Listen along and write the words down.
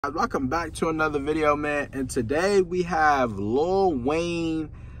Welcome back to another video, man. And today we have Lil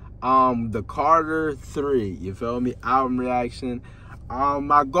Wayne, the Carter 3, you feel me, album reaction.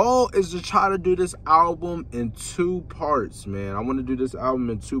 My goal is to try to do this album in 2 parts, man. I want to do this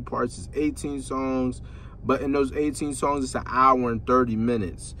album in 2 parts. It's 18 songs, but in those 18 songs, it's 1 hour and 30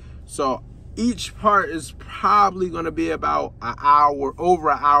 minutes. So each part is probably going to be about an hour, over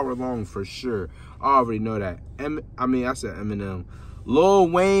 1 hour long for sure. I already know that. I said Eminem. Lil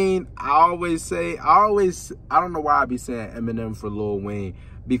Wayne, I don't know why I be saying Eminem for Lil Wayne,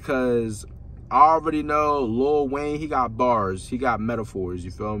 because I already know Lil Wayne, he got bars, he got metaphors, you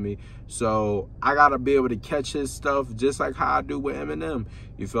feel me? So I gotta be able to catch his stuff just like how I do with Eminem,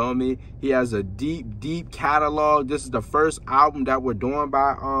 you feel me? He has a deep catalog. This is the first album that we're doing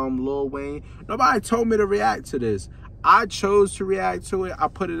by Lil Wayne. Nobody told me to react to this. I chose to react to it. I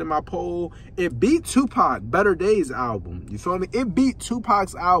put it in my poll. It beat Tupac, Better Days album. You feel me? It beat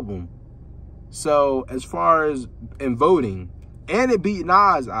Tupac's album. So as far as in voting, and it beat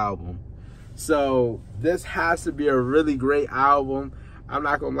Nas' album. So this has to be a really great album. I'm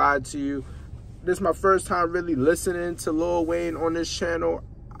not gonna lie to you. This is my first time really listening to Lil Wayne on this channel.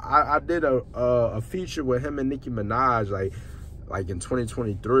 I did a feature with him and Nicki Minaj like in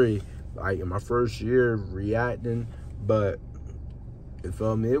 2023, like in my first year reacting. But you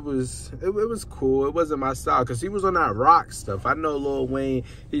feel me, it was cool. It wasn't my style because he was on that rock stuff. I know Lil Wayne,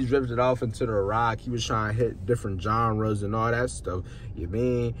 he dripped it off into the rock. He was trying to hit different genres and all that stuff, you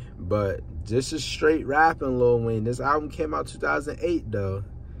mean? But this is straight rapping Lil Wayne. This album came out 2008 though.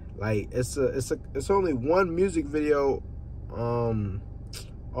 Like it's only 1 music video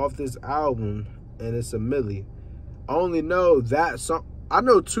off this album, and it's a milli. I only know that song. I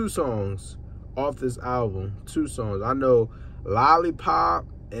know 2 songs off this album. 2 songs. I know Lollipop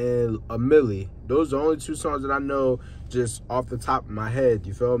and A Milli. Those are the only 2 songs that I know just off the top of my head,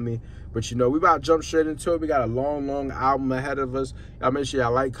 you feel me? But you know, we about to jump straight into it. We got a long album ahead of us. Y'all make sure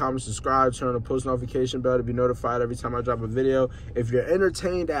y'all like, comment, subscribe, turn on the post notification bell to be notified every time I drop a video. If you're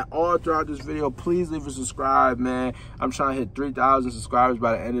entertained at all throughout this video, please leave a subscribe, man. I'm trying to hit 3,000 subscribers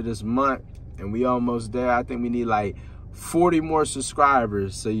by the end of this month, and we almost there. I think we need like 40 more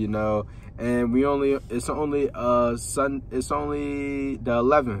subscribers, so you know. And it's only the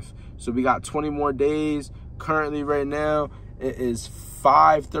 11th, so we got 20 more days. Currently right now it is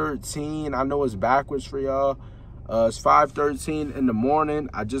 5:13. I know it's backwards for y'all. It's 5:13 in the morning.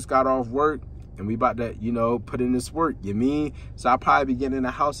 I just got off work and we about to, you know, put in this work, you mean? So I'll probably be getting in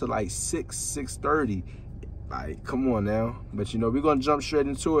the house at like 6:30. Like, come on now. But you know, we're gonna jump straight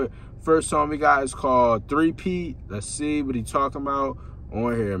into it. First song we got is called 3P. Let's see what he talking about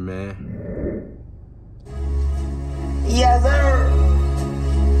on here, man. Yes, sir.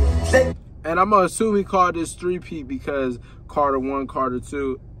 And I'm gonna assume he called this 3P because Carter 1, Carter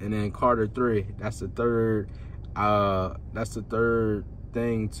 2, and then Carter 3. That's the third. That's the third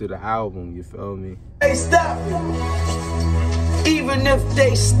thing to the album. You feel me? They stopped me. Even if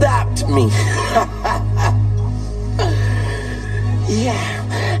they stopped me.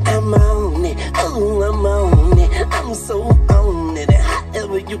 Yeah, I'm on it. Oh, I'm on it. I'm so on it. And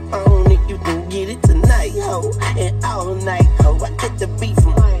however you own it, you can get it tonight, ho. And all night, ho. I get the beat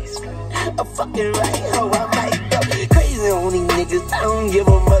from a fucking right, ho. I might go crazy on these niggas. I don't give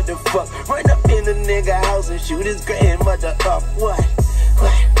a motherfuck. Run up in a nigga house and shoot his grandmother up. What?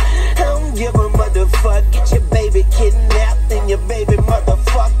 I don't give a motherfuck. Get your baby kidnapped and your baby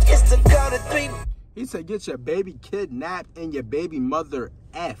motherfuck. It's the Carter 3. He said, get your baby kidnapped and your baby mother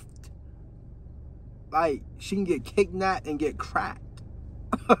effed. Like, she can get kidnapped and get cracked.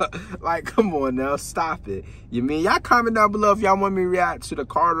 Like, come on now, stop it. You mean? Y'all comment down below if y'all want me to react to the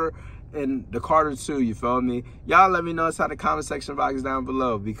Carter and the Carter 2, you feel me? Y'all let me know inside the comment section box down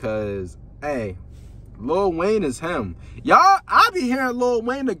below, because, hey, Lil Wayne is him. Y'all, I be hearing Lil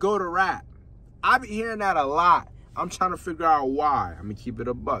Wayne to go to rap. I be hearing that a lot. I'm trying to figure out why. I'm gonna keep it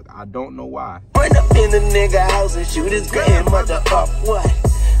a buck. I don't know why. Run up in a nigga house and shoot his grandmother up. What?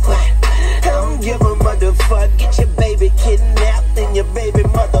 I don't give a motherfuck. Get your baby kidnapped and your baby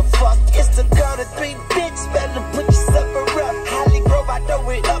motherfuck. It's the Carter 3, bitch. Better put your supper up. Holly Grove, I throw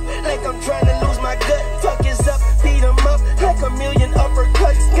it up like I'm trying to lose my gut. Fuck is up, beat him up like a million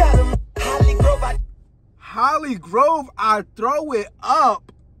uppercuts. Got him. Holly Grove, I throw it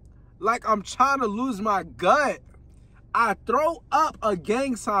up like I'm trying to lose my gut. I throw up a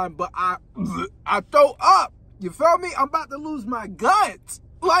gang sign, but I throw up. You feel me? I'm about to lose my gut.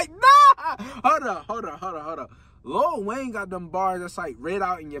 Like, nah. Hold up. Lil Wayne got them bars that's like right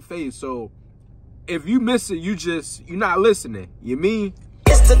out in your face. So if you miss it, you're not listening. You mean?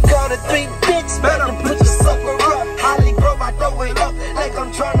 It's a Carter 3, bitch. Better put your sucker up. Holly Grove, I throw it up like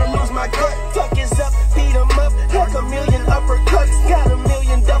I'm trying to lose my gut. Fuck is up, beat 'em up like a million uppercuts. Got a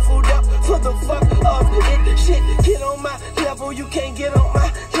million duffled up for the fuck of it. Shit, get on my level, you can't get on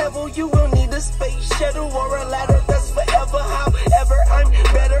my level. You will need a space shuttle or a ladder, that's forever. However, I'm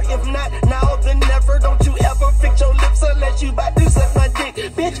better, if not now then never. Don't you ever fix your lips unless you about to suck my dick.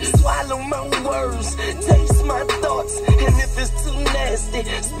 Bitch, swallow my words, taste my thoughts, and if it's too nasty,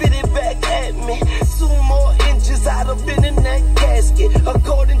 spit it back at me. 2 more inches, I'd have been in that casket.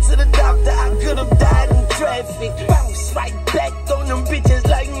 According to the doctor, I could have died in traffic. Bounce right back on them bitches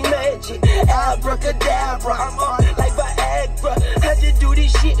like magic. Abracadabra, I'm up like Viagra. How'd you do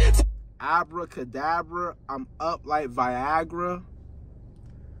this shit? Abracadabra, I'm up like Viagra.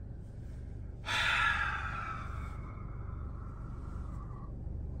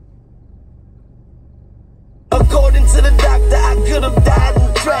 According to the doctor, I could have died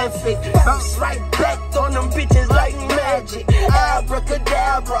in traffic. Bounce right back on them bitches like magic.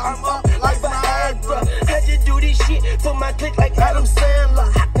 Abracadabra, I'm up like Viagra. How'd you do this shit for my click like Adam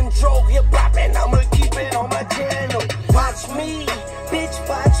Sandler? I control hip-hop and I'ma keep it on my channel. Watch me, bitch,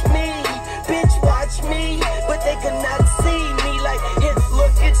 watch me. Bitch, watch me. But they cannot see me like it's,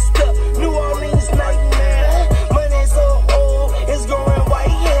 look, it's the New Orleans nightmare. Money so old, it's growing white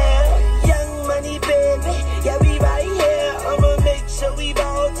hair. Young money, baby, yeah, we right here. I'ma make sure we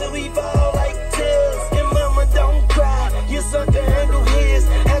ball till we fall like tears. And mama, don't cry, your son can handle his.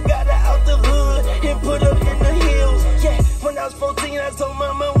 I got her out the hood and put her in the hills. Yeah, when I was 14, I told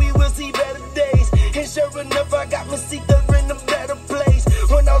mama we will see better days. And sure enough, I got my seat there in a better place.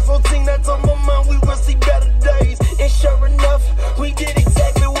 When I was 14, I told my mom we will see better days. And sure enough, we did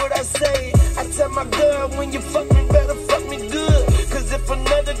exactly what I said. I tell my girl, when you fuck me, better fuck me good. Cause if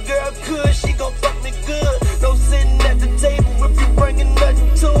another girl could, she gon' fuck me good. No sitting at the table if you bringing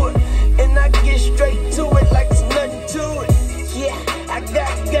nothing to it. And I get straight to it like it's nothing to it. Yeah, I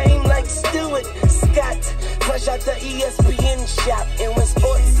got game like Stewart Scott. Fresh out the ESPN shop. And when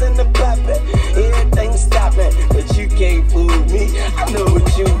sports in the poppin', everything's stopping. But you can't fool me, I know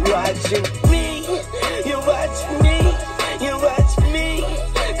what you watching. Me, you watch me, you watch me.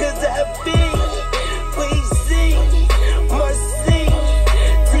 Cause I be, we see, must see,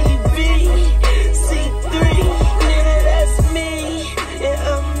 TV, C3. Nigga, that's me,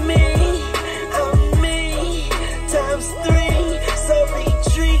 yeah, I'm me, times 3. So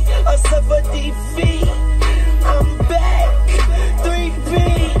retreat or suffer defeat. I'm back, 3B,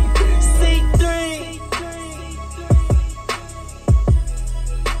 C3.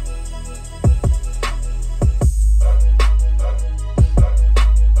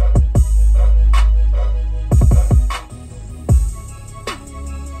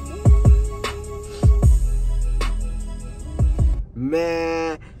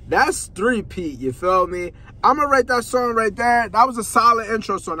 Man, that's 3-peat, you feel me? I'm gonna rate that song right there. That was a solid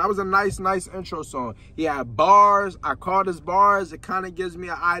intro song. That was a nice intro song. He had bars. I called his bars. It kind of gives me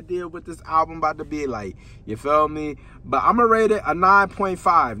an idea what this album about to be like. You feel me? But I'm gonna rate it a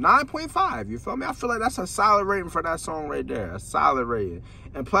 9.5. 9.5, you feel me? I feel like that's a solid rating for that song right there. A solid rating.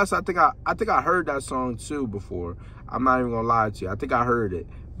 And plus, I think I heard that song too before. I'm not even gonna lie to you. I think I heard it,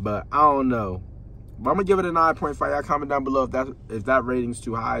 but I don't know. But I'm gonna give it a 9.5. Y'all comment down below if that rating's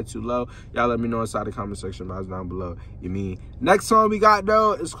too high, too low. Y'all let me know inside the comment section box down below. You mean? Next song we got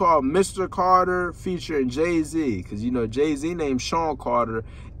though is called Mr. Carter featuring Jay-Z. Cause you know Jay-Z named Sean Carter,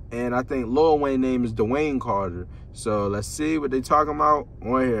 and I think Lil Wayne name is Dwayne Carter. So let's see what they talking about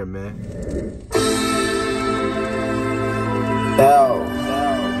on here, man.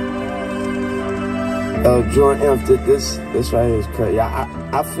 Yo, Jordan F, this right here is crazy.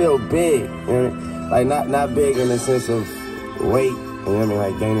 I feel big, you know what I mean? Like not big in the sense of weight, you know what I mean?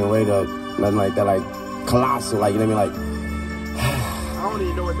 Like gaining weight up, nothing like that, like colossal, like, you know what I mean? Like, I don't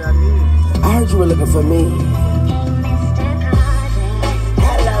even know what that means. I heard you were looking for me.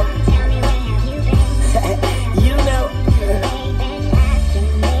 Hello. You know.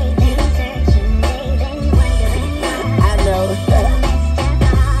 I know.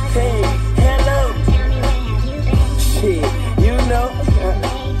 Hey, hello. Shit, you know.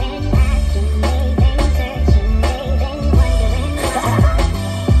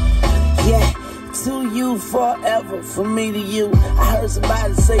 To you forever, from me to you. I heard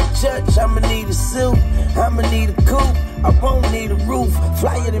somebody say, Church, I'ma need a suit, I'ma need a coupe, I won't need a roof.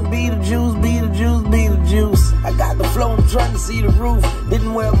 Flyer than Beetlejuice, Beetlejuice, Beetlejuice. I got the flow, I'm trying to see the roof.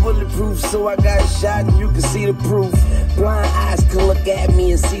 Didn't wear bulletproof, so I got shot and you can see the proof. Blind eyes can look at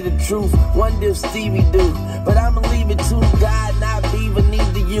me and see the truth. Wonder if Stevie do, but I'ma leave it to God, not even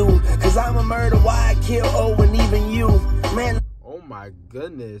need to you. Cause I'm a murder, why I kill, oh, and even you. Man, oh my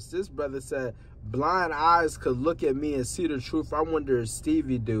goodness. This brother said, blind eyes could look at me and see the truth. I wonder if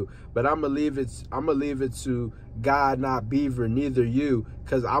Stevie do, but I'ma leave it to God, not Beaver, neither you,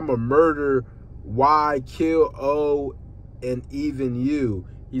 cause I'm a murder, why kill O and even you.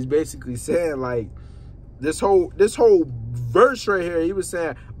 He's basically saying like this whole verse right here, he was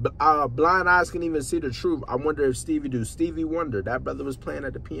saying blind eyes can even see the truth. I wonder if Stevie do. Stevie Wonder, that brother was playing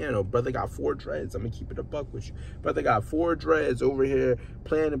at the piano. Brother got 4 dreads. I'm gonna keep it a buck with you. Brother got 4 dreads over here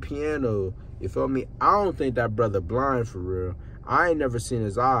playing the piano. You feel me? I don't think that brother blind for real. I ain't never seen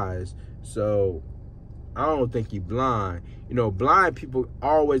his eyes, so I don't think he blind. You know, blind people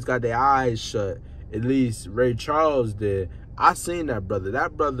always got their eyes shut. At least Ray Charles did. I seen that brother.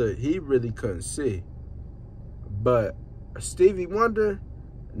 That brother, he really couldn't see. But Stevie Wonder,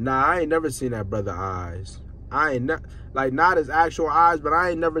 nah, I ain't never seen that brother eyes. I ain't not his actual eyes, but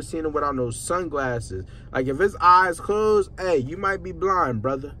I ain't never seen him without no sunglasses. Like if his eyes closed, hey, you might be blind,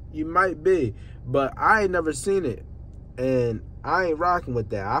 brother. You might be, but I ain't never seen it, and I ain't rocking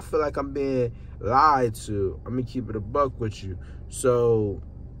with that. I feel like I'm being lied to. I'm gonna keep it a buck with you. So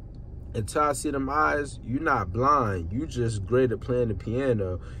until I see them eyes, you're not blind. You just great at playing the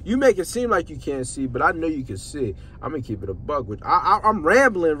piano. You make it seem like you can't see, but I know you can see. I'm gonna keep it a buck with you. I'm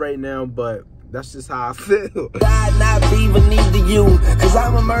rambling right now, but that's just how I feel. God, not Beaver, neither you, cause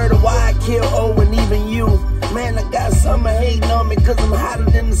I'm a murder, why I kill O and even you. Man, I got summer hating on me cause I'm hotter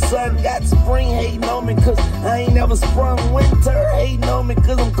than the sun. Got spring hating on me cause I ain't never sprung. Winter hating on me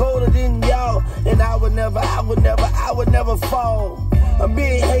cause I'm colder than y'all. And I would never fall. I'm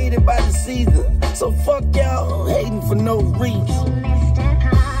being hated by the season, so fuck y'all hating for no reason.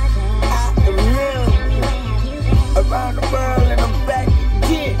 I am him, around the world and I'm back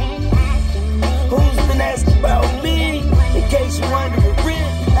again. Who's been asking about me, in case you wondering? I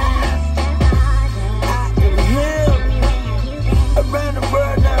am him, around the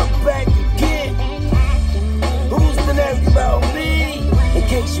world now I'm back again. Who's been asking about me, in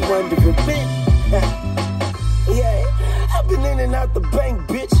case you wondering? Yeah, I've been in and out the bank,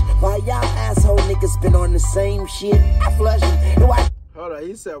 bitch. Why y'all asshole niggas been on the same shit? I flush them and why? Hold on,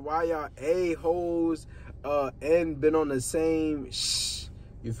 he said why y'all a-holes and been on the same shh.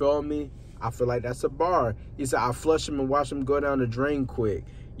 You feel me? I feel like that's a bar. He said, I flush him and watch him go down the drain quick.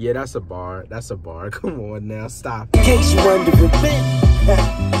 Yeah, that's a bar. That's a bar. Come on now, stop. In case you wondering,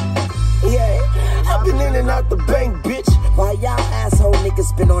 yeah, I've been in and out the bank, bitch. Why y'all asshole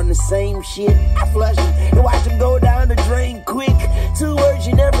niggas been on the same shit? I flush him and watch him go down the drain quick. 2 words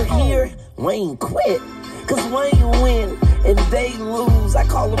you never hear, Wayne quit. Cause Wayne win and they lose. I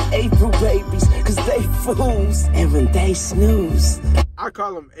call them April babies cause they fools. And when they snooze, I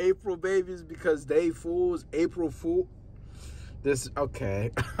call them April babies because they fools. April Fool. This,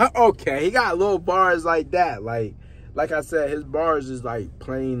 okay. Okay, he got little bars like that. Like I said, his bars is like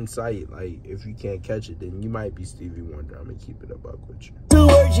plain sight. Like, if you can't catch it, then you might be Stevie Wonder. I'm gonna keep it a buck with you. 2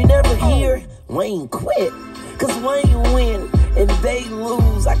 words you never hear, Wayne quit. Cause Wayne win and they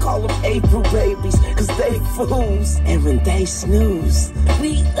lose. I call them April babies cause they fools. And when they snooze,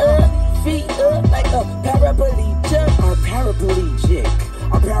 feet up like a paraplegic or paraplegic.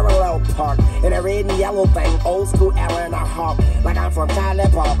 A parallel park in a red and yellow thing, old school era and a hawk. Like I'm from Cali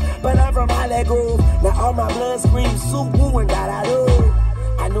Park, but I'm from Holly Grove. Now all my blood screams soup woo and da-da-do.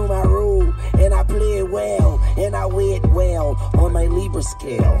 I knew my rule, and I played well, and I went well on my Libra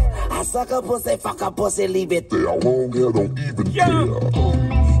scale. I suck a pussy, fuck a pussy, leave it there. Long hair don't even care.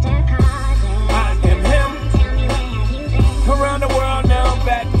 I am him, around the world now I'm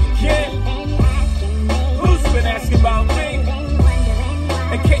back again. Who's been asking about me?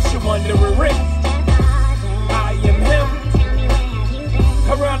 In case you're wondering, I am him,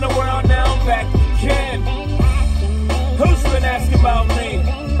 around the world now I'm back again. Who's been asking about me?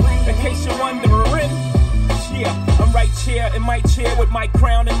 In case you're wondering, yeah, I'm right here in my chair with my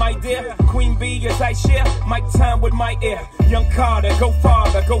crown and my dear Queen Bee as I share my time with my ear. Young Carter, go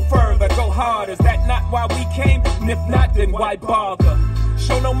farther, go further, go harder. Is that not why we came? And if not, then why bother?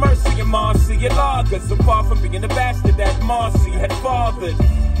 Show no mercy in Marcy and Lagers. So far from being the bastard that Marcy had fathered.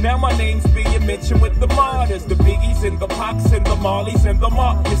 Now my name's being mentioned with the martyrs, the Biggies and the Pops and the Marleys and the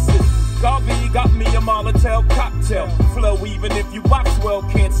Marcuses. Garvey got me a Molotov cocktail flow. Even if you box well,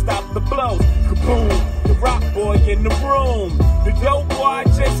 can't stop the blows. Kaboom, the rock boy in the room. The dope boy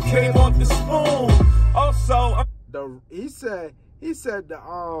just came off the spoon. Also, he said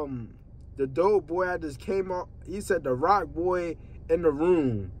the dope boy I just came off. He said the rock boy in the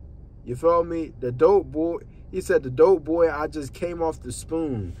room. You feel me? The dope boy. He said the dope boy I just came off the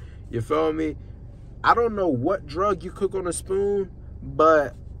spoon. You feel me? I don't know what drug you cook on a spoon,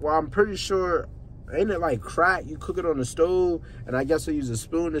 but well, I'm pretty sure ain't it like crack? You cook it on the stove, and I guess I use a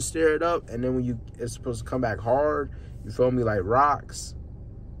spoon to stir it up, and then it's supposed to come back hard. You feel me? Like rocks.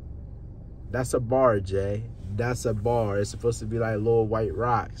 That's a bar, Jay. That's a bar. It's supposed to be like little white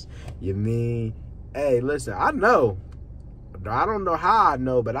rocks. You mean? Hey, listen, I know. I don't know how I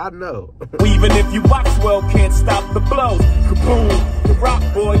know, but I know. Even if you box well, can't stop the blows. Kaboom, the rock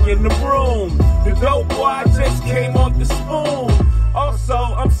boy in the room. The dope boy just came off the spoon. Also,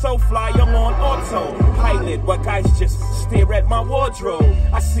 I'm so fly, I'm on autopilot. But guys just stare at my wardrobe.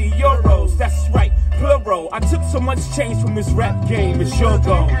 I see euros, that's right, plural. I took so much change from this rap game, it's your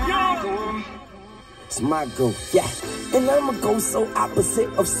go. It's my go, yeah. And I'ma go so opposite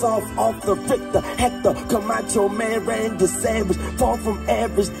of soft off the Victor, Hector, Camacho, man, Randy Savage, far from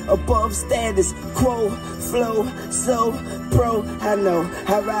average, above status quo, flow, so pro. I know,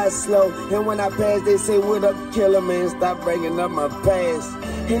 I ride slow, and when I pass, they say, what up, killer, man, stop bringing up my past.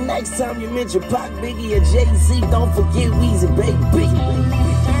 And next time you mention Pac, Biggie, or Jay-Z, don't forget Weezy, baby.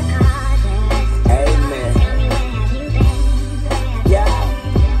 Amen. Yeah.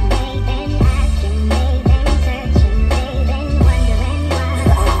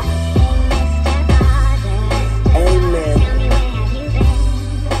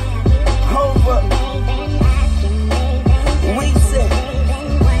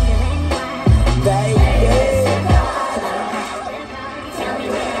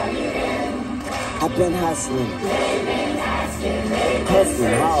 I've been hustling,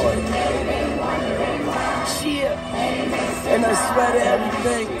 hustling hard. Shit. And I swear to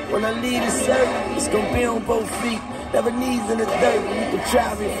everything, when I leave the circle, it's gonna be on both feet. Never knees in the dirt. You can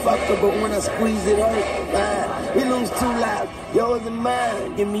try me, fucker, but when I squeeze it hurt. Man, we lose 2 lives, yours and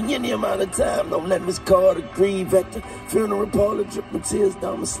mine. Give me any amount of time. Don't let Miss Carter grieve at the funeral parlor, dripping tears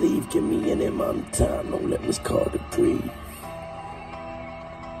down my sleeve. Give me any amount of time. Don't let Miss Carter grieve.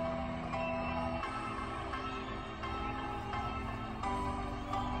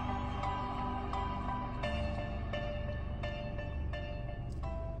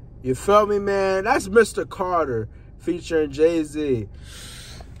 You feel me, man? That's Mr. Carter featuring Jay-Z.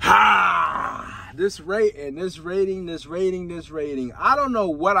 This rating. I don't know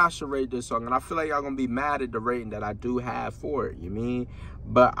what I should rate this song, and I feel like y'all gonna be mad at the rating that I do have for it, you mean?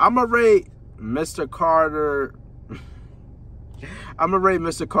 But I'm gonna rate Mr. Carter. I'm gonna rate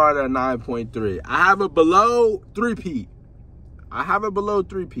Mr. Carter a 9.3. I have it below 3P.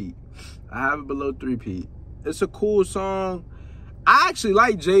 It's a cool song. I actually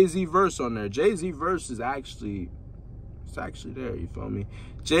like Jay-Z verse on there. Jay-Z verse is actually, it's actually there, you feel me?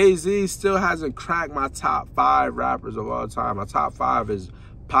 Jay-Z still hasn't cracked my top 5 rappers of all time. My top 5 is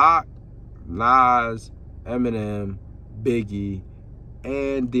Pac, Nas, Eminem, Biggie,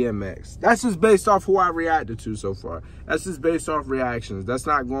 and DMX. That's just based off who I reacted to so far. That's just based off reactions. That's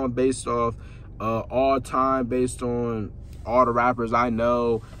not going based off all time, based on all the rappers I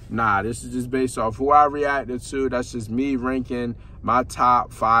know. Nah, this is just based off who I reacted to. That's just me ranking my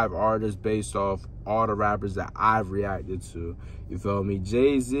top 5 artists based off all the rappers that I've reacted to. You feel me?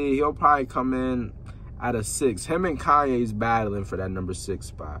 Jay-Z, he'll probably come in at a 6. Him and Kanye's battling for that number 6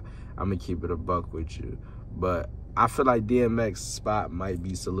 spot. I'm gonna keep it a buck with you. But I feel like DMX's spot might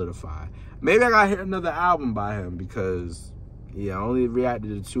be solidified. Maybe I gotta hear another album by him because, yeah, I only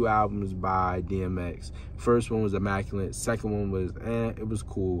reacted to 2 albums by DMX. First one was immaculate. Second one was, it was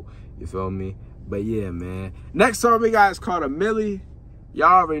cool. You feel me? But yeah, man. Next song we got is called A Milli.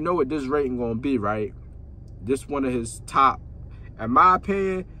 Y'all already know what this rating gonna be, right? This one of his top, in my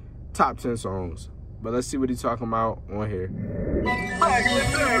opinion, top 10 songs. But let's see what he's talking about on here.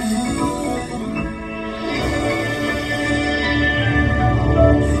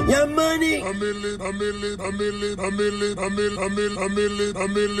 Your money.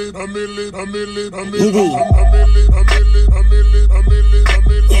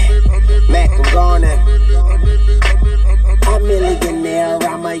 Mac, I'm gone now. A millionaire,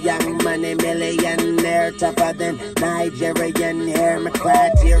 I'm a young money millionaire, tougher than Nigerian hair. My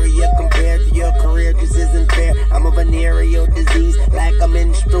criteria compared to your career just isn't fair. I'm a venereal disease, like a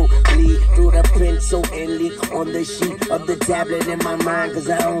menstrual bleed through the pencil and leak on the sheet of the tablet in my mind. Cause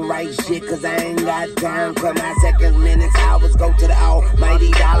I don't write shit, cause I ain't got time. Cause my seconds, minutes, hours go to the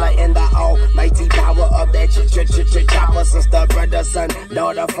almighty dollar and the almighty power of that chopper. Sister, brother, son,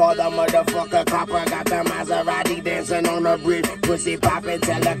 daughter, father, motherfucker, copper. Got the Maserati dancing on the bridge, pussy poppin',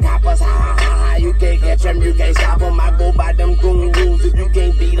 tell the coppers, ha ha ha ha, you can't catch them, you can't stop them. I go by them goon rules. If you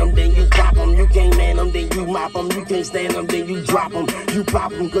can't beat them, then you pop them. You can't man them, then you mop them. You can't stand them, then you drop them. You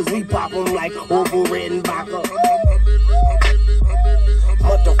pop them, cause we pop them like Orville Redenbacher.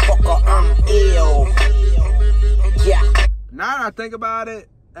 Motherfucker, I'm ill. Yeah. Now that I think about it,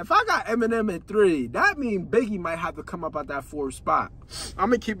 if I got Eminem at 3, that means Biggie might have to come up at that 4th spot. I'm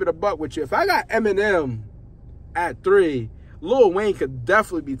going to keep it a buck with you. If I got Eminem at 3, Lil Wayne could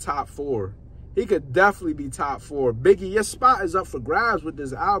definitely be top 4. He could definitely be top 4. Biggie, your spot is up for grabs with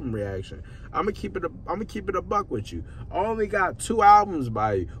this album reaction. I'm gonna keep it a buck with you. I only got 2 albums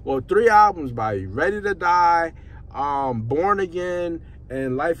by you. Well, 3 albums by you. Ready to Die, Born Again,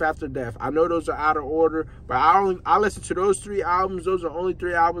 and Life After Death. I know those are out of order, but I listen to those 3 albums. Those are only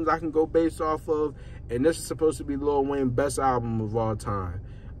 3 albums I can go based off of, and this is supposed to be Lil Wayne's best album of all time.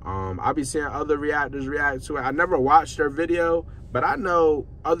 I be seeing other reactors react to it. I never watched their video, but I know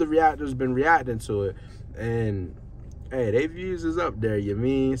other reactors been reacting to it, and hey, their views is up there, you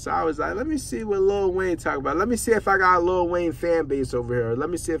mean? So I was like, let me see what Lil Wayne talk about. Let me see if I got a Lil Wayne fan base over here. Let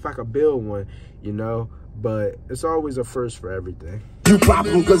me see if I can build one, you know? But it's always a first for everything. You pop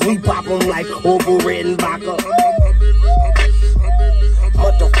them cause we pop them like overridden vodka.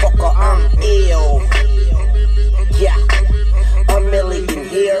 Motherfucker, I'm ill. Yeah. A million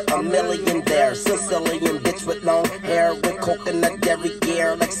here, a million there. Sicilian bitch with long hair, with coconut dairy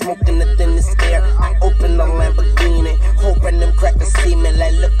gear, like smoking the thinnest air. I open the Lamborghini, hoping them crackers see me.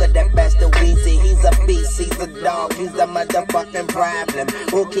 Like, look at that bastard Weezy. He's a beast, he's a dog, he's a motherfucking problem.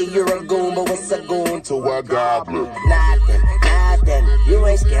 Okay, you're a goon, but what's a goon to a goblin? Nothing, nothing. You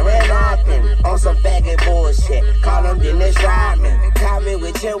ain't scaring nothing. On some faggot bullshit. Call him Dennis Rodman. Call me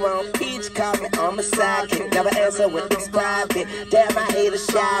with your own peach, call me on my sidekick. Never answer with it's private. Damn, I hate a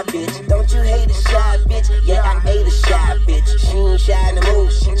shy bitch. Don't you hate a shy bitch? Yeah, I hate a shy bitch. She ain't shy to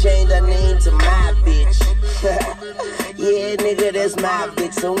move, she changed her name to my bitch. Yeah, nigga, that's my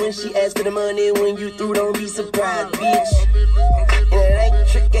bitch. So when she ask for the money when you through, don't be surprised, bitch. And it ain't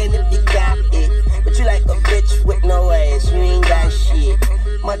tricking if you got it. But you like a bitch with no ass, you ain't got shit.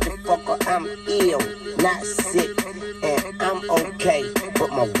 Motherfucker, I'm ill, not sick. And I'm okay, but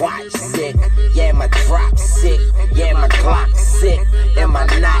my watch sick. Yeah, my drop sick. Yeah, my clock sick. And my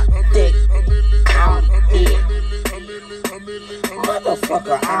knot thick. I'm ill.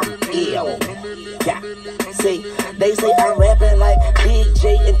 Motherfucker, I'm ill. Yeah. See, they say I'm rapping like Big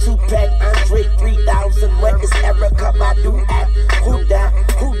J and Tupac, Andre 3000. What is Erykah Badu at? Who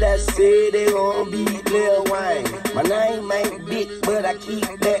that said they gon' beat Lil Wayne? My name ain't big, but I keep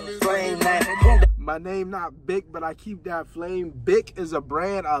that flame. My name not Bic, but I keep that flame. Bic is a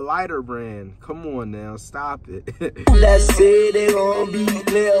brand, a lighter brand. Come on now, stop it. That said they gon' beat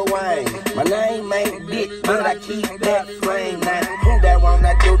Lil Wayne. My name ain't big, but I keep that flame. Now, who that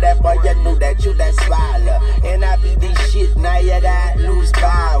wanna do that, boy? You know that you that swallow. And I be this shit, now you got loose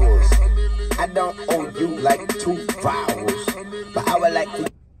powers. I don't owe you like 2 vowels, but I would like to.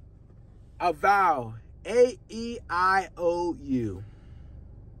 A vow, A-E-I-O-U.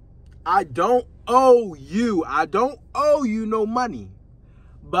 I don't owe you. I don't owe you no money.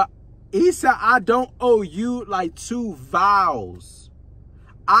 But he said I don't owe you like 2 vowels.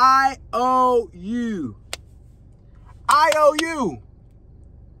 I owe you. I owe you.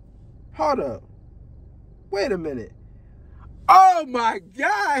 Hold up. Wait a minute. Oh my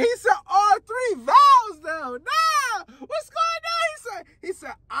God. He said all 3 vowels now. Nah. What's going on? He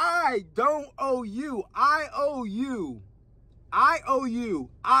said, I don't owe you. I owe you. I owe you.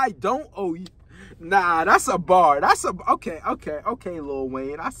 I don't owe you. Nah, that's a bar. That's a okay, Lil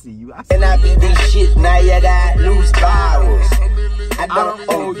Wayne. I see you. And I be this shit, now you got loose vowels. I don't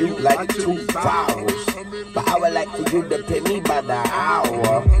owe you like 2 vowels, but I would like for you to pay me by the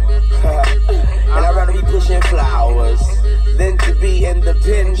hour. And I'd rather be pushing flowers than to be in the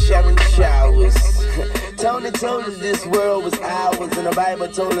pen sharing showers. Tony told us this world was ours, and the Bible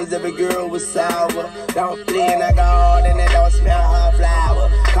told us every girl was sour. Don't play in a garden and don't smell her flower.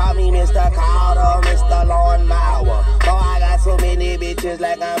 Call me Mr. Carter, Mr. Lawnmower. Boy, I got so many bitches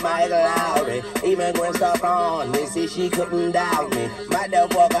like I'm Michael Lowry. Even Gwen Stefani, see she couldn't doubt me.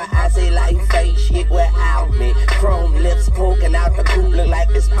 Motherfucker, I say life ain't shit without me. Chrome lips poking out the coop, look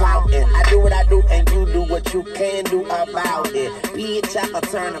like it's pouting. I do what I do and you do what you can do about it. Bitch, I can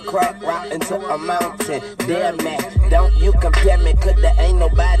turn a crack rock into a mountain. Damn man, don't you compare me, cause there ain't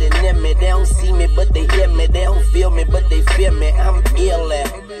nobody near me. They don't see me, but they hear me. They don't feel me, but they feel me. I'm ill at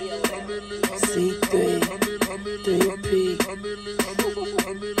C3, 3P.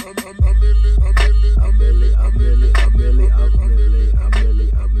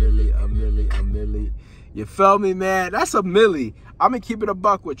 A milli. You feel me, man? That's a milli. I'm gonna keep it a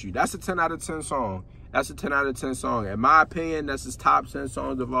buck with you. That's a 10 out of 10 song. That's a 10 out of 10 song. In my opinion, that's his top 10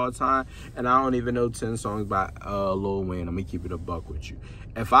 songs of all time. And I don't even know 10 songs by Lil Wayne. I'm going to keep it a buck with you.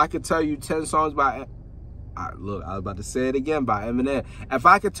 If I could tell you 10 songs by... look, I was about to say it again, by Eminem. If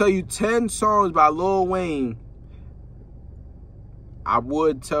I could tell you 10 songs by Lil Wayne, I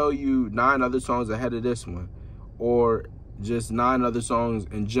would tell you 9 other songs ahead of this one, or just 9 other songs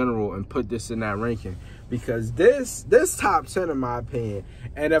in general, and put this in that ranking, because this top 10 in my opinion.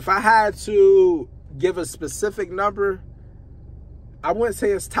 And if I had to give a specific number, I wouldn't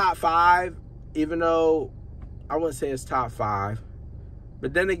say it's top 5, even though I wouldn't say it's top 5.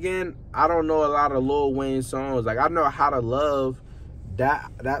 But then again, I don't know a lot of Lil Wayne songs. Like, I know How to Love,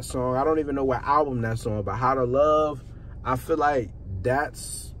 that song. I don't even know what album that's on, but How to Love, I feel like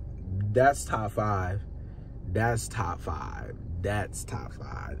that's top 5. That's top 5. That's top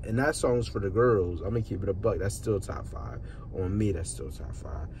 5. And that song's for the girls. I'm gonna keep it a buck. That's still top 5. On me, that's still top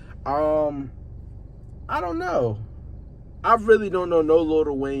 5. I don't know. I really don't know no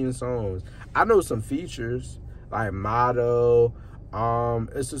Lil Wayne songs. I know some features like Motto.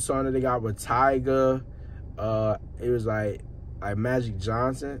 It's a song that they got with Tyga. It was like Magic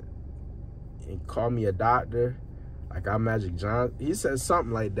Johnson and Call Me a Doctor. Like, I'm Magic Johnson. He said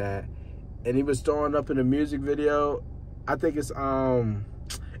something like that, and he was throwing up in a music video. I think it's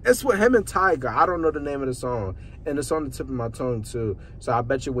with him and Tyga. I don't know the name of the song, and it's on the tip of my tongue too. So I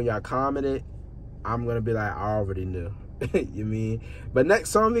bet you when y'all comment it, I'm gonna be like, I already knew. You mean? But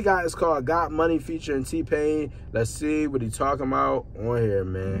next song we got is called Got Money featuring T-Pain. Let's see what he talking about on here,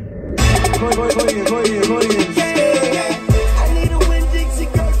 man.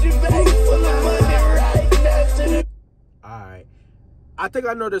 Alright. I think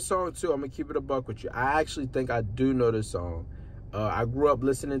I know this song too. I'm gonna keep it a buck with you. I actually think I do know this song. I grew up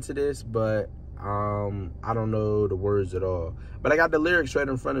listening to this, but I don't know the words at all. But I got the lyrics right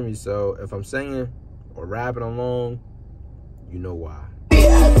in front of me, so if I'm singing or rapping along, you know why.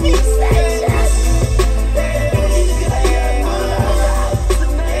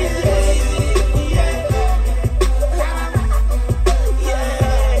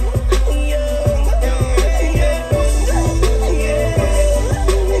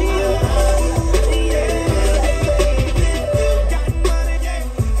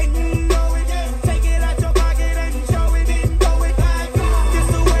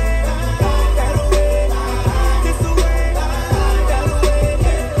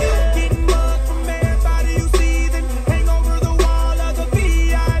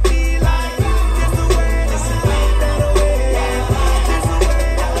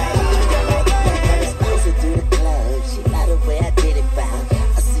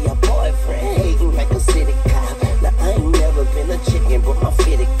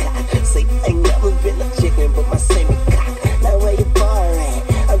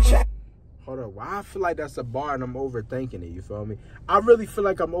 I feel like that's a bar and I'm overthinking it, you feel me? I really feel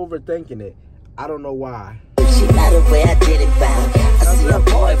like I'm overthinking it. I don't know why. She got the way I did it bound. I see a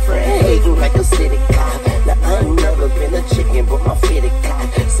boyfriend hating like a city cop. Now I ain't never been a chicken but my fitted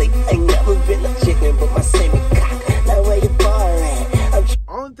cock. Say I ain't never been a chicken but my semi cock. Now where your bar at?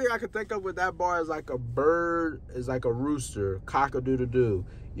 Only thing I can think of with that bar is like a bird, is like a rooster, cock-a-doodle-doo.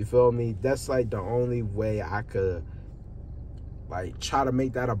 You feel me? That's like the only way I could like try to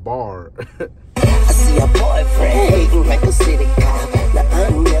make that a bar. I see a boyfriend hating like a city cop. Now I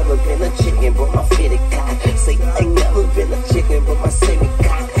ain't never been a chicken but my fitted cock. Say I ain't never been a chicken but my semi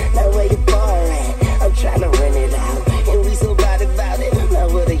cock. Now where your bar at? I'm trying to run it out, and we so bad about it. Now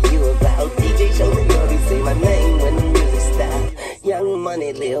what are you about? DJ show me know they say my name when the music stop. Young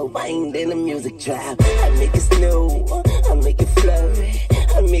Money, Lil Wayne, then the music drop. I make it snow, I make it flurry,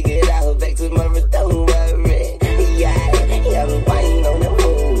 I make it all back to my don't worry. Yeah, Young Wayne on the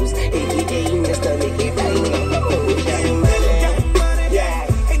moves. AKA Mr. Nicky Rain on the moves. Young Money, yeah,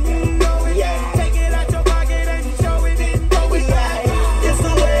 and you know it. Yeah, take it out your pocket and show it in. Throw it back. This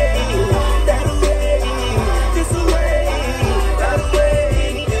away, that away, this away, that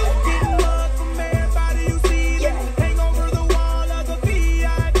away. Get love from everybody you see. Yeah, hang over the wall of the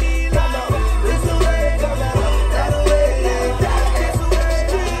VIP. Come on, this away, that away, this away.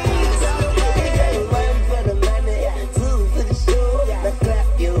 One for the money, two for the show. Now clap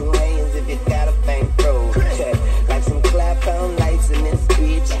your hands if you got a bankroll. Check like some clap on lights in this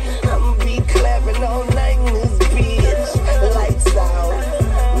bitch. I'ma be clapping all night in this bitch. Lights out,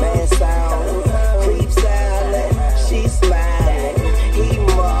 man out, creeps out, she smiling, he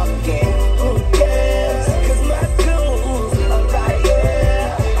mocking. Who cares? 'Cause my dudes are right here.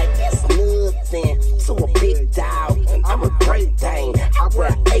 I guess nothing to a big dog. I'm a great Dane. I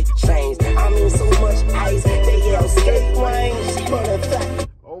wear 8 chains. I'm in so much ice, they yell skate Wayne. She wanna fuck.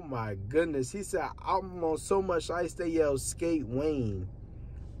 Oh my goodness. He said, I'm on so much ice they yell skate Wayne.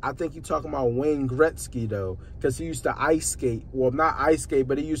 I think you're talking about Wayne Gretzky though, because he used to ice skate. Well, not ice skate,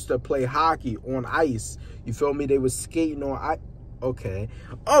 but he used to play hockey on ice. You feel me? They was skating on ice. Okay.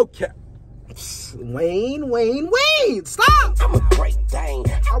 Wayne, stop! I'm a great thing.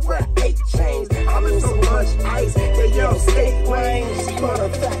 I wear 8 chains. I'm in so much ice. They yell skate Wayne. She wanna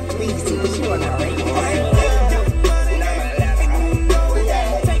fat easy, but she wanna rate Wayne.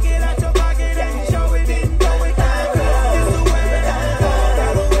 Take it out your pocket and show it in. Throw it down. It's the way.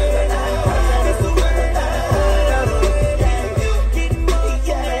 It's the way. Getting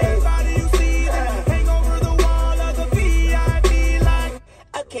money. Everybody you see that hang over the wall of the VIP like.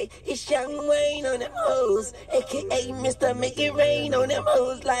 Okay, it's Young Wayne on them hoes, aka Mr. Make It Rain on them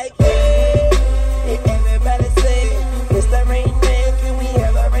hoes like, hey, everybody say, Mr. Rain Man, can we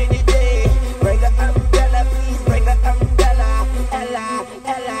have a rainy day? Bring the umbrella, please bring the umbrella, Ella,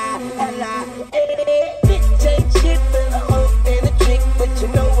 hey, bitch ain't shit for the hoe and a trick, but you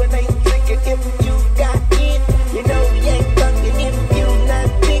know it ain't tricking if you got it, you know you ain't fucking if you not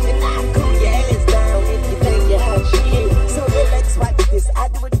thinking, I cool your ass down if you think you have shit, so relax, watch this, I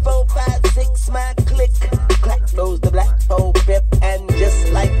do it 4, 5, 6, my click, clack goes the black 4-5, and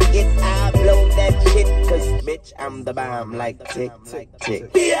just like it, I blow that shit, cause bitch, I'm the bomb, like tick, tick, tick.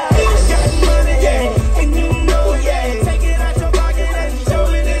 Yeah, I got money, yeah, and you know, yeah, take it out your pocket and show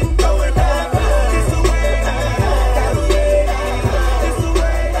it and throw it down. It's the way, it's the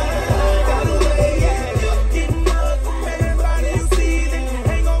way, yeah. Getting up from everybody you see, then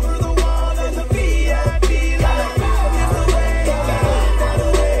hang over the wall of the VIP like, it's the way, yeah,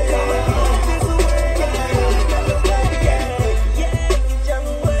 get Young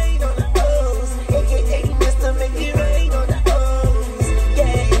Wayne on the hoes, aka Mr. Make It Rain on the hoes,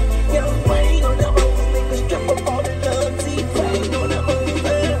 yeah, Young Wayne on the hoes, make a strip up all the love, T-Pain on the hoes,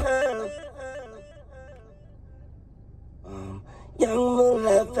 Young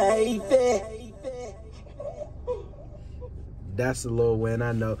Moolah, baby. That's a Lil Wayne,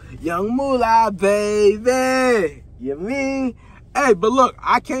 I know. Young Moolah, baby. You mean? Hey, but look,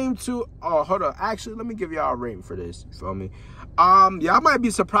 I came to, oh, hold on. Actually, let me give y'all a rating for this. You feel me? Y'all might be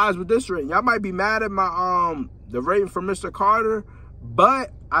surprised with this rating. Y'all might be mad at my, the rating for Mr. Carter,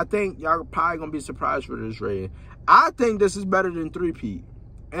 but I think y'all probably gonna be surprised for this rating. I think this is better than 3P,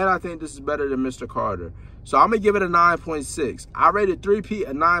 and I think this is better than Mr. Carter. So I'm gonna give it a 9.6. I rated 3P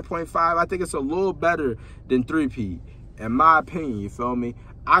a 9.5. I think it's a little better than 3P, in my opinion, you feel me?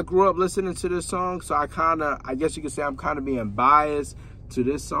 I grew up listening to this song, so I guess you could say I'm kind of being biased to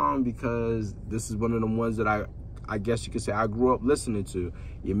this song because this is one of the ones that I guess you could say I grew up listening to,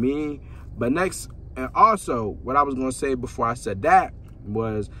 you mean? But next, and also, what I was gonna say before I said that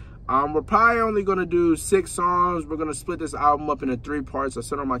was, we're probably only gonna do 6 songs. We're gonna split this album up into 3 parts. I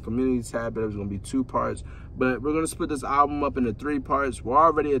said on my community tab that it was gonna be 2 parts, but we're gonna split this album up into 3 parts. We're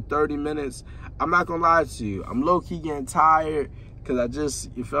already at 30 minutes. I'm not gonna lie to you. I'm low-key getting tired because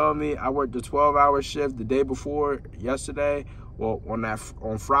you feel me? I worked a 12-hour shift the day before yesterday. Well,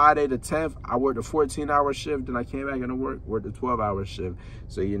 on Friday the 10th, I worked a 14-hour shift, and I came back into worked a 12-hour shift.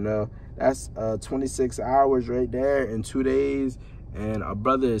 So, you know, that's 26 hours right there in 2 days. And a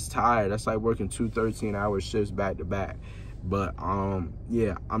brother is tired. That's like working 2 13-hour shifts back to back. But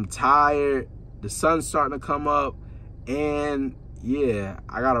yeah, I'm tired. The sun's starting to come up, and yeah,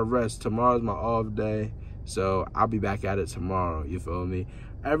 I gotta rest. Tomorrow's my off day, so I'll be back at it tomorrow. You feel me?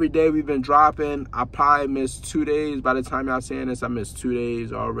 Every day we've been dropping. I probably missed 2 days. By the time y'all saying this, I missed 2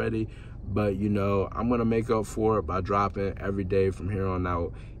 days already. But you know, I'm gonna make up for it by dropping every day from here on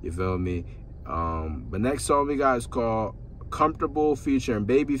out. You feel me? The next song we got is called Comfortable featuring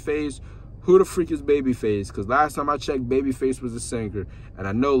Babyface. Who the freak is Babyface? Because last time I checked, Babyface was a singer, and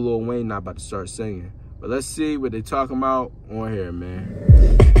I know Lil Wayne not about to start singing. But let's see what they talking about on here, man.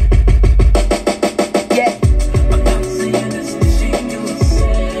 Yeah. I'm not saying this to shame you,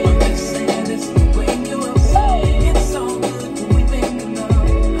 I'm just saying this the way you will say. It's all good when we think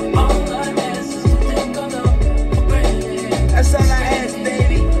enough. All I ask is to think enough. That's all I ask,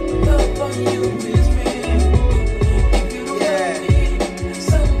 baby. Love for you is real. Yeah.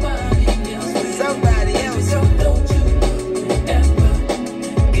 Somebody else. So don't you ever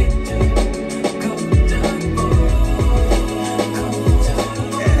get too comfortable.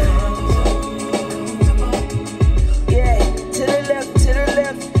 Yeah, to the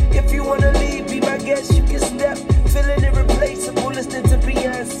left. If you wanna leave, be my guest, you can step. Feeling irreplaceable, listening to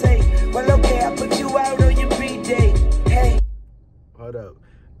Beyonce. Well, okay, I put you out on your B-day. Hey. Hold up.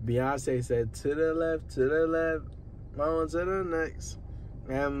 Beyonce said, to the left, on to the next.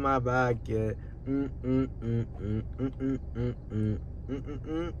 And my back, yeah.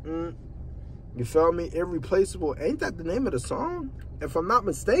 You feel me? Irreplaceable. Ain't that the name of the song? If I'm not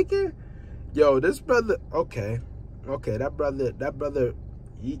mistaken? Yo, this brother, okay, that brother,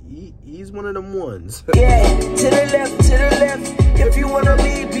 he's one of them ones. Yeah, to the left. If you wanna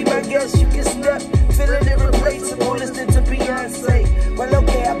leave, be my guest, you can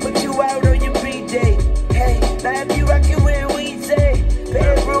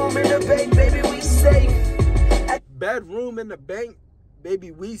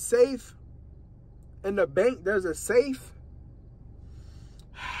safe in the bank. There's a safe.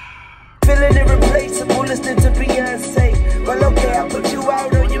 Feeling irreplaceable, listening to Beyonce. Well, okay, I'll put you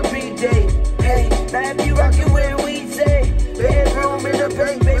out on your B-day. Hey, now if you rockin' where we say, bedroom in the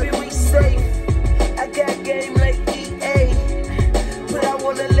bank, baby, we safe. I got game like EA, but I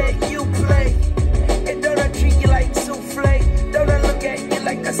wanna let you play. And don't I treat you like souffle? Don't I look at you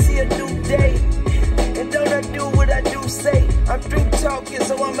like I see a new day? And don't I do what I do say? I'm through talking,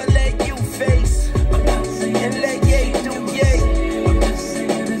 so I'ma let you face. And let Ye do Ye.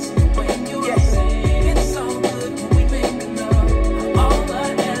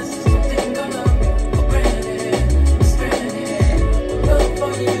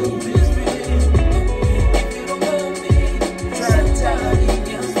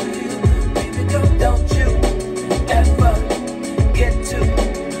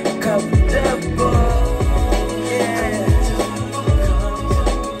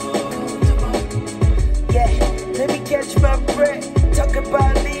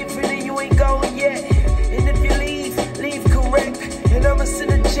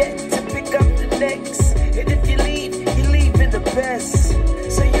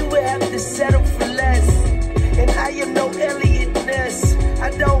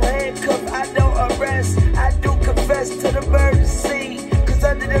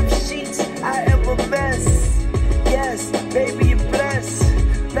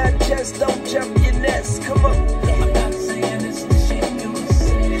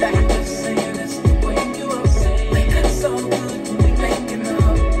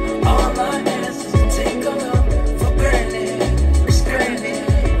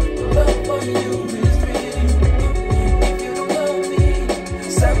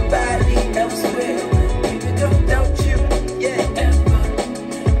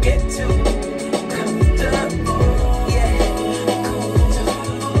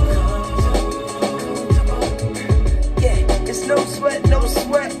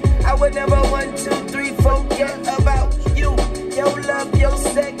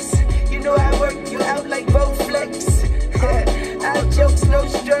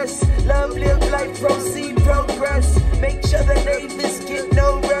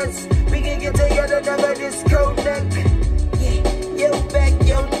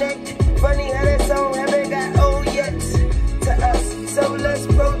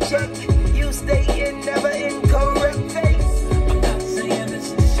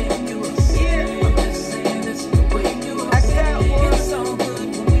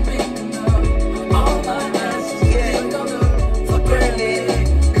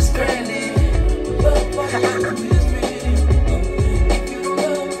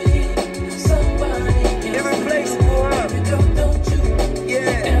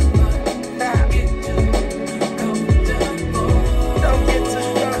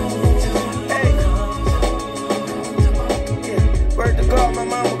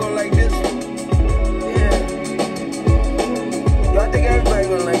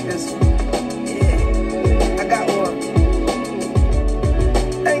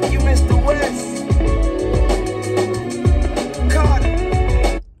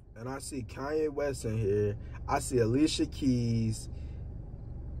 Kanye West in here. I see Alicia Keys,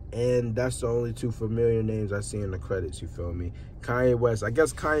 and that's the only two familiar names I see in the credits, you feel me? Kanye West. I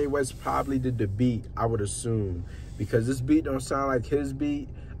guess Kanye West probably did the beat, I would assume, because this beat don't sound like his beat,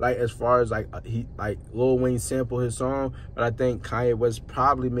 like as far as like Lil Wayne sampled his song, but I think Kanye West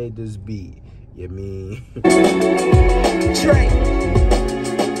probably made this beat. You mean? Trey.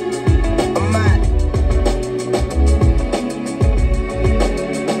 Ahmad.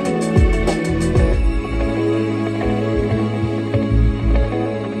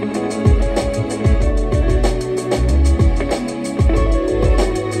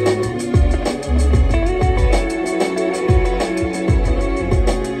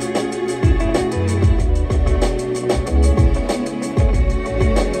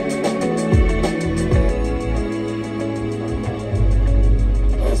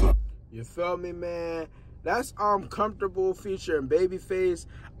 Me, man, that's Comfortable featuring Babyface.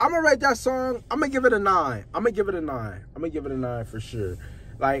 I'm gonna rate that song. I'm gonna give it a 9. I'm gonna give it a 9 for sure.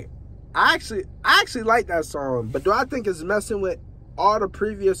 Like, I actually like that song, but do I think it's messing with all the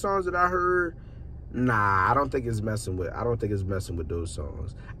previous songs that I heard? Nah, I don't think it's messing with those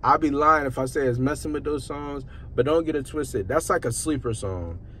songs. I'd be lying if I say it's messing with those songs, but don't get it twisted. That's like a sleeper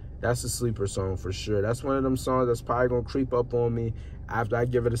song. That's a sleeper song for sure. That's one of them songs that's probably gonna creep up on me after I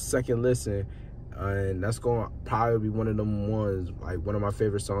give it a second listen, and that's gonna probably be one of them ones, like one of my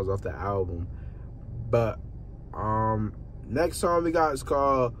favorite songs off the album. But next song we got is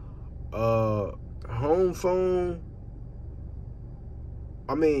called Home Phone.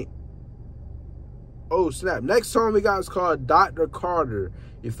 Oh snap. Next song we got is called Dr. Carter.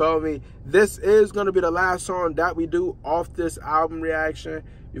 You feel me? This is going to be the last song that we do off this album reaction.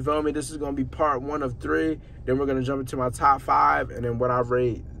 You feel me? This is going to be part 1 of 3. Then we're going to jump into my top 5 and then what I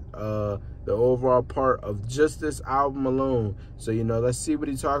rate the overall part of just this album alone. So, you know, let's see what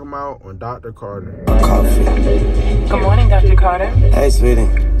he's talking about on Dr. Carter. Coffee. Good morning, Dr. Carter. Hey, sweetie.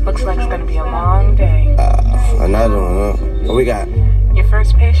 Looks like it's going to be a long day. Another one, huh? What we got? Your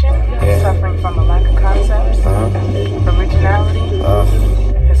first patient is suffering from a lack of concepts, originality,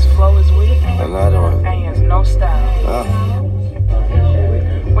 his flow is weak, Another one. and he has no style.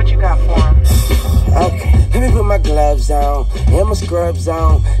 What you got for him? Okay, let me put my gloves on and my scrubs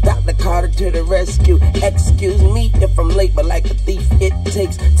on. Dr. Carter to the rescue. Excuse me if I'm late, but like a thief, it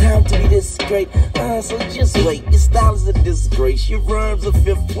takes time to be this great. So just wait. Your style is a disgrace. Your rhymes are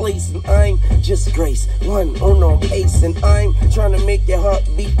 5th place, and I'm just grace. 1 on ace, and I'm trying to make your heart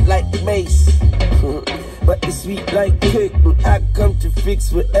beat like bass. But it's sweet like cake, and I come to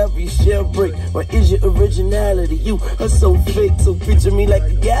fix whatever you shall break. What is your originality? You are so fake, so picture me like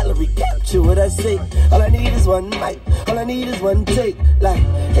a gallery. Capture what I say. All I need is one mic, all I need is one take. Like,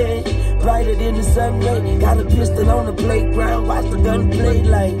 hey, brighter than the sun ray. Got a pistol on the playground, watch the gun play.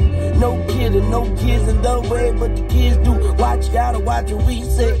 Like, no kidding, no kids in the way, but the kids do. Watch, gotta watch what we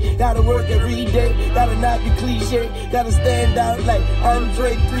say. Gotta work every day, gotta not be cliche. Gotta stand out like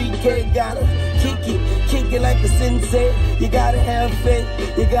Andre 3K. Gotta kick it like a sensei. You gotta have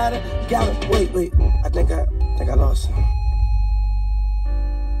faith. You gotta wait. I think I lost him.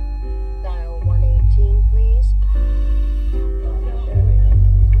 Dial 118, please.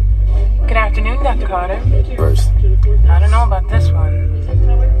 Good afternoon, Dr. Carter. First. I don't know about this one.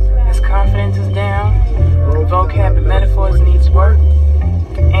 His confidence is down, vocab and metaphors needs work,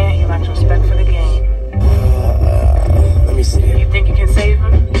 and he lacks respect for the game. Let me see. You think you can save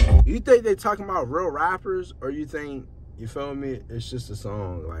him? You think they talking about real rappers, or you think, you feel me, it's just a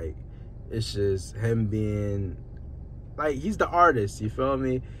song? Like, it's just him being, like, he's the artist, you feel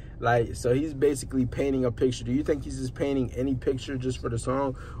me? Like, so he's basically painting a picture. Do you think he's just painting any picture just for the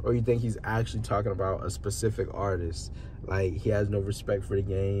song, or you think he's actually talking about a specific artist? Like, he has no respect for the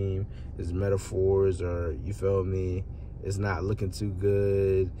game, his metaphors are, you feel me, it's not looking too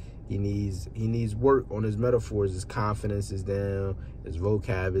good. He needs work on his metaphors. His confidence is down. His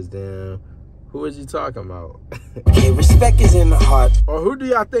vocab is down. Who is he talking about? Okay, respect is in the heart. Or who do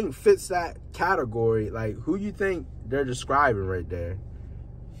y'all think fits that category? Like, who you think they're describing right there?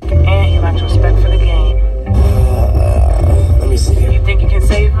 And he lacks respect for the game. Let me see. You think you can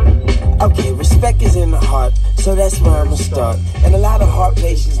save him? Okay, respect is in the heart, so that's where I'ma start. And a lot of heart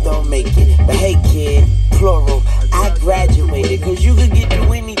patients don't make it. But hey kid, plural, I graduated. Cause you could get to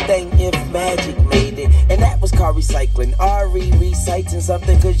anything if magic made it. And that was called recycling. Reciting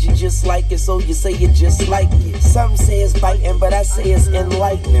something cause you just like it, so you say you just like it. Some say it's biting, but I say it's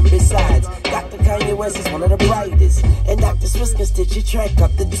enlightening. Besides, Dr. Kanye West is one of the brightest. And Dr. Swiss can stitch your track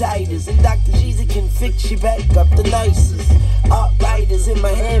up the tightest. And Dr. Jeezy can fix you back up the nicest. Art writers in my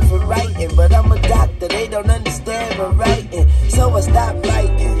hand for writing, but I'm a doctor, they don't understand my writing. So I stopped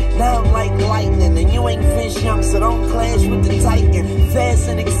writing, now I'm like lightning. And you ain't fish young, so don't clash with the titan. Fast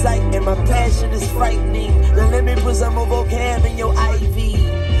and exciting, my passion is frightening. Now let me put some more vocab in your IV.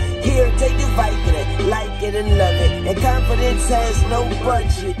 Here, take this Vicodin, like it and love it. And confidence has no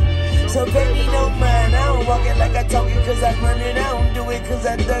budget. So baby, don't mind, I don't walk it like I talk it cause I run it. I don't do it cause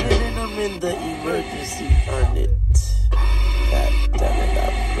I done it and I'm in the emergency on it. God damn it,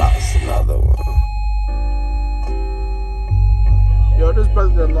 I've lost another one. Yo, this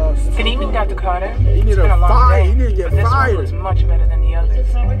brother done lost. Good evening, Dr. Carter. He need It's a been a long fire. day, He need to get but this fired. one was much better than the others.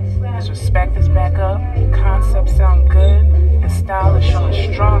 His respect is back up, concepts sound good, his style is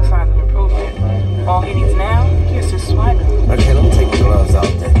showing strong signs of improvement. All he needs now is his swagger. Okay, let me take the gloves out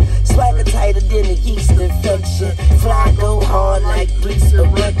then. Swagger tighter than a yeast infection. Fly go hard like police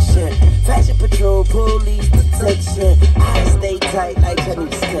erection. Fashion patrol, police protection. I stay tight like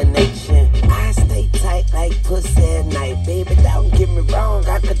Chinese connection. I stay tight like pussy at night. Baby, don't get me wrong,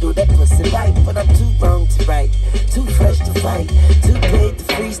 I could do that pussy right. But I'm too wrong to write, too fresh to fight, too paid to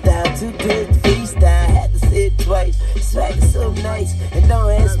freestyle, too paid to freestyle. Had to say it twice. Swagger so nice, and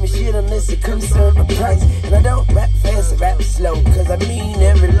don't ask me shit unless it concern the price. And I don't rap fast, I rap slow, cause I mean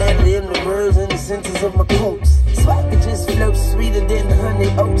every letter in the words and the sentence of my quotes. Swagger just flows sweeter than honey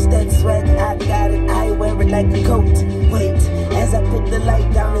oats. That swag, I got it, I wear it like a coat. Wait, as I put the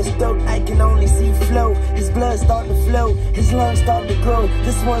light down his throat, I can only see flow. His blood starting to flow, his lungs starting to grow.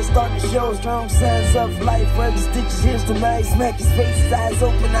 This one starting to show strong signs of life. Where the stitches, here's the knife. Smack his face, his eyes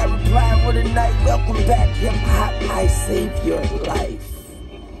open, I reply with a knife. Welcome back, hip hop, I save your life.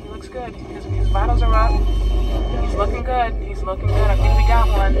 good. His vitals are up. He's looking good. He's looking good. I think we got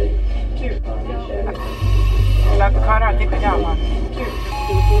one. Dr. Carter, I think we got one.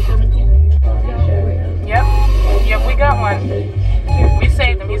 Yep, we got one. We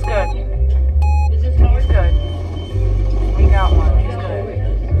saved him. He's good. He's good. We got one. He's good.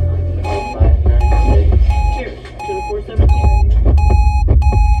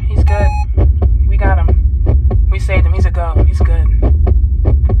 He's good. We got him. We saved him. He's a go. He's good.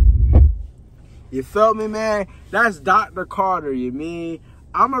 You feel me, man? That's Dr. Carter, you mean?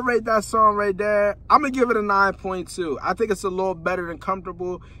 I'm going to rate that song right there. I'm going to give it a 9.2. I think it's a little better than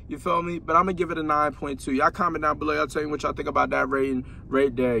Comfortable, you feel me? But I'm going to give it a 9.2. Y'all comment down below. Y'all tell me what y'all think about that rating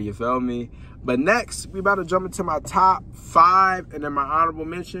right there, you feel me? But next, we about to jump into my top 5 and then my honorable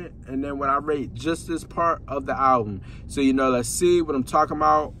mention. And then when I rate just this part of the album. So, you know, let's see what I'm talking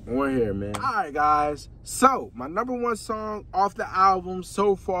about on here, man. All right, guys. So, my number 1 song off the album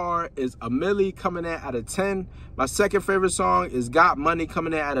so far is A Milli coming in at a 10. My second favorite song is Got Money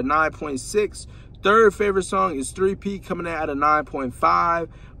coming in at a 9.6. Third favorite song is 3P coming in at a 9.5.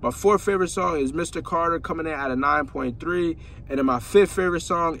 My fourth favorite song is Mr. Carter coming in at a 9.3. And then my fifth favorite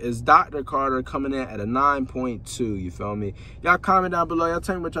song is Dr. Carter coming in at a 9.2. You feel me? Y'all comment down below. Y'all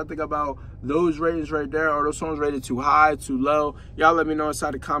tell me what y'all think about those ratings right there. Are those songs rated too high, too low? Y'all let me know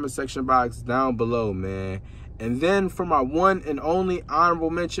inside the comment section box down below, man. And then for my one and only honorable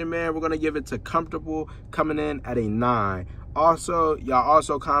mention, man, we're going to give it to Comfortable coming in at a 9. Also, y'all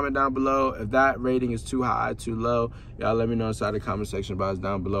also comment down below if that rating is too high, too low. Y'all let me know inside the comment section box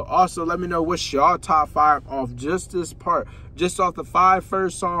down below. Also, let me know what's y'all top 5 off just this part. Just off the 6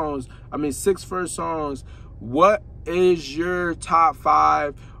 first songs. What is your top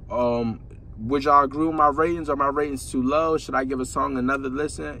 5? Would y'all agree with my ratings? Are my ratings too low? Should I give a song another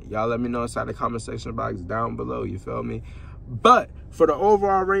listen? Y'all let me know inside the comment section box down below. You feel me? But for the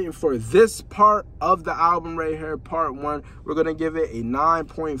overall rating for this part of the album right here, part 1, we're going to give it a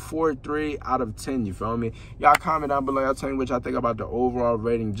 9.43 out of 10. You feel me? Y'all comment down below. Y'all tell me what y'all think about the overall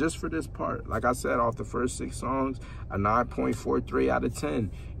rating just for this part. Like I said, off the first 6 songs, a 9.43 out of 10.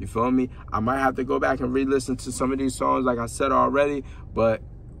 You feel me? I might have to go back and re-listen to some of these songs like I said already, but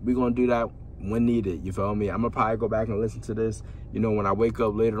we're going to do that when needed. You feel me? I'm gonna probably go back and listen to this, you know, when I wake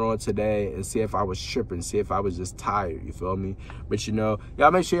up later on today and see if I was tripping, see if I was just tired. You feel me? But you know,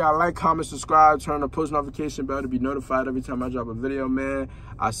 y'all make sure y'all like, comment, subscribe, turn on the post notification bell to be notified every time I drop a video, man.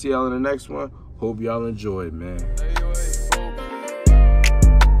 I'll see y'all in the next one. Hope y'all enjoyed, man.